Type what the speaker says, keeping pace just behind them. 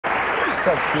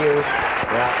So cute.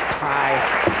 Yeah. Hi.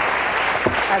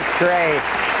 That's great.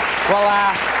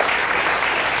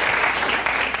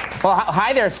 Well,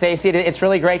 hi there, Stacy. It's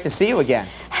really great to see you again.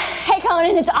 Hey,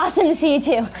 Conan, it's awesome to see you,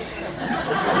 too.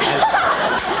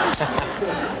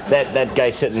 That guy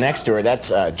sitting next to her,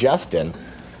 that's Justin.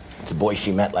 It's a boy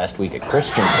she met last week at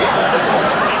Christian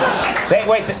camp.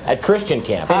 At Christian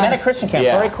camp. They met at Christian camp.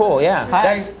 Yeah. Very cool, yeah.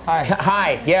 Hi.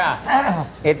 Hi, yeah.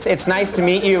 It's nice to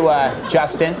meet you,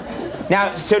 Justin.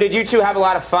 Now, so did you two have a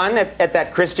lot of fun at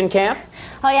that Christian camp?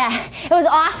 Oh, yeah, it was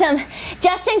awesome.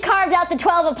 Justin carved out the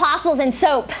 12 apostles in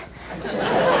soap.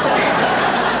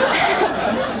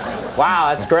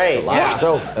 Wow, that's great. Yeah.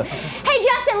 So, Hey,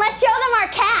 Justin, let's show them our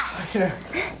cats.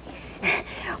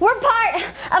 We're part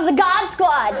of the God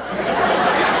Squad.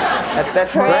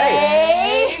 That's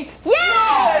great.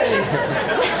 Yay!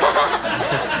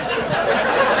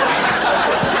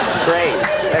 Great.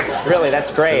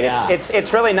 That's great. Yeah.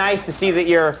 It's really nice to see that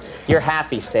you're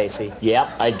happy, Stacy. yep,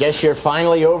 I guess you're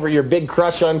finally over your big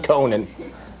crush on Conan.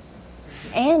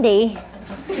 Andy.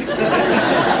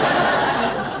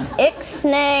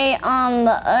 Ixnay on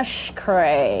the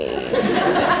ushcray.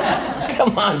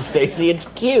 Come on, Stacy, it's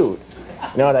cute.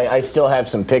 You know what, I still have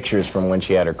some pictures from when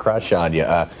she had her crush on you.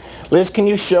 Liz, can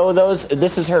you show those?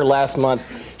 This is her last month.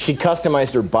 She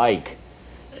customized her bike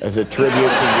as a tribute to you.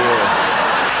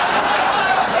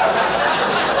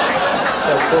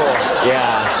 So cool.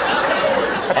 Yeah.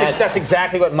 That's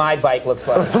exactly what my bike looks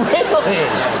like. Really?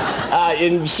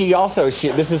 And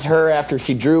this is her after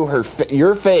she drew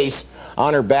your face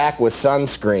on her back with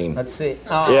sunscreen. Let's see.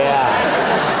 Oh. Yeah.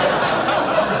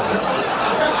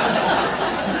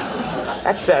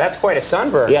 That's quite a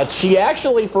sunburn. Yeah, she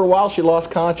actually, for a while, she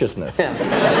lost consciousness. It's that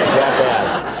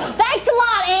bad. Thanks a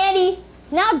lot, Andy.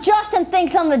 Now Justin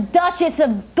thinks I'm the Duchess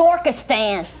of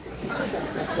Dorkistan.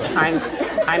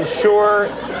 I'm sure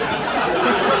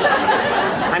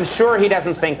he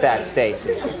doesn't think that,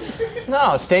 Stacy.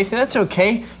 No, Stacy, that's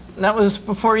okay. That was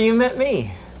before you met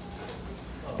me.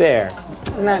 There.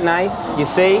 Isn't that nice? You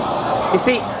see?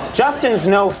 Justin's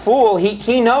no fool.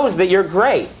 He knows that you're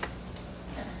great.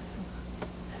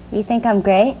 You think I'm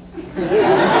great?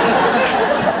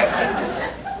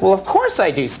 Well, of course I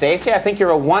do, Stacy. I think you're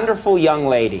a wonderful young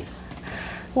lady.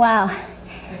 Wow.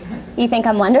 You think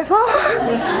I'm wonderful?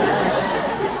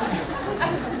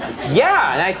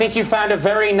 Yeah, and I think you found a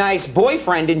very nice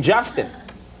boyfriend in Justin.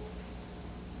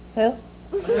 Who?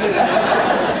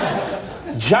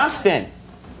 Justin.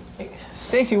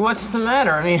 Stacy, what's the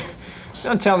matter? I mean,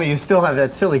 don't tell me you still have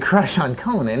that silly crush on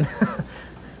Conan.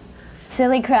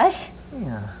 Silly crush?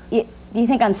 Yeah. You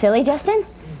think I'm silly, Justin?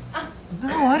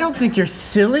 No, I don't think you're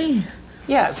silly.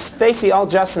 Yeah, Stacy, all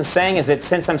Justin's saying is that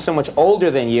since I'm so much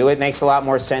older than you, it makes a lot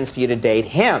more sense for you to date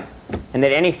him. And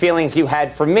that any feelings you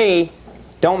had for me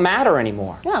don't matter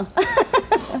anymore. Oh.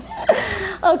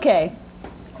 Okay.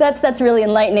 That's really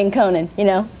enlightening, Conan, you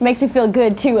know. Makes me feel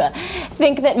good to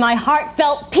think that my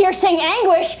heartfelt, piercing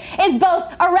anguish is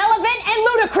both irrelevant and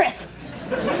ludicrous.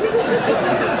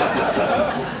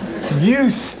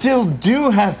 You still do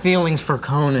have feelings for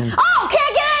Conan. Oh,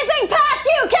 can't get anything past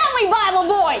you, can we, Bible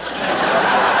boys?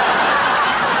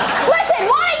 Listen,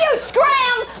 why don't you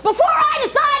scram before I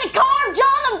decide to carve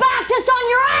John the Baptist on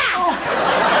your ass?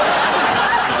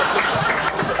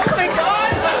 Oh my God!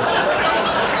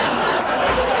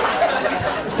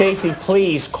 Stacy,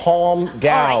 please calm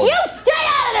down. All right, you stay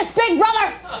out of this, big brother,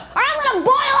 or I'm gonna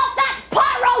boil up that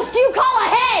pot roast you call a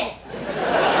head.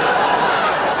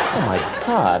 Oh my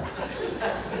God.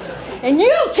 And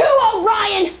you too,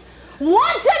 Orion,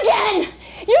 once again,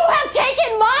 you have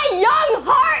taken my young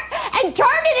heart and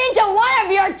turned it into one of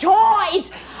your toys.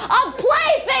 A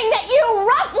plaything that you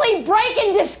roughly break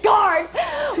and discard.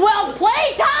 Well,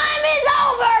 playtime is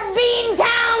over,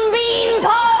 Beantown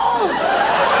Beanpole.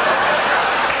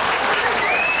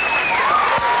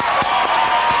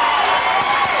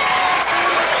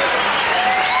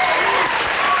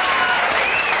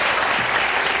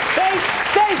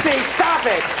 Stacy, stop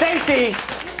it! Stacy,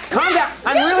 calm down.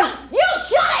 You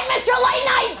shut it, Mr. Late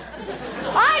Night!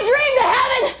 I dreamed of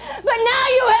heaven, but now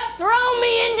you have thrown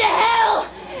me into hell.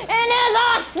 And as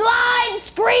I slide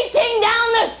screeching down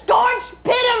the scorched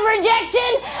pit of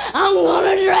rejection, I'm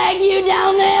gonna drag you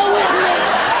down there with me.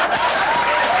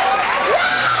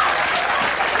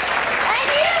 And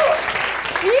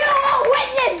you will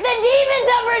witness the demons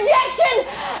of rejection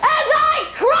as I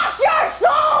crush your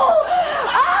soul.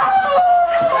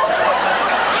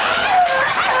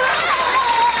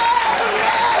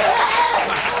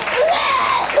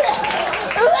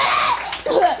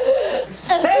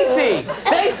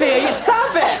 Stacy,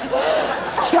 stop it!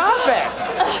 Stop it!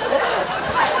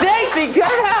 Stacy,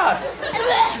 cut it out!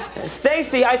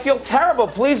 Stacy, I feel terrible.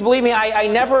 Please believe me, I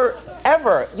never,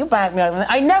 ever, you back me up,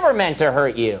 I never meant to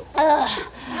hurt you.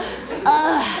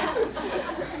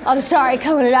 I'm sorry,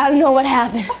 Conan. I don't know what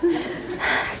happened.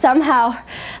 Somehow,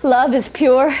 love as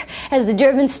pure as the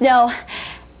driven snow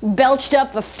belched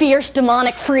up a fierce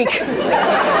demonic freak.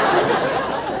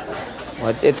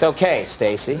 Well, it's okay,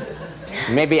 Stacy.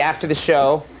 Maybe after the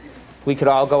show, we could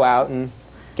all go out and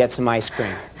get some ice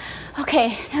cream.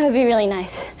 Okay, that would be really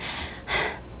nice.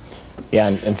 Yeah,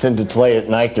 and since it's late at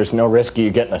night, there's no risk of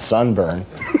you getting a sunburn.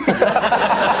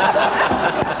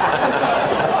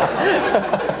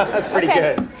 That's pretty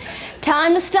good.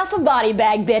 Time to stuff a body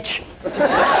bag, bitch.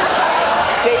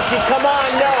 Stacy, come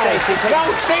on, no. Stacy,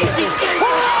 no, Stacy,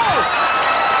 come on!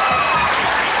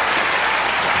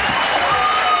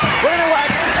 We're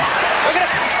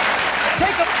gonna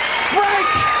take a break.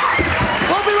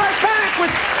 We'll be right back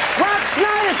with Rob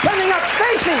Schneider coming up.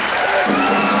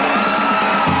 Stacy.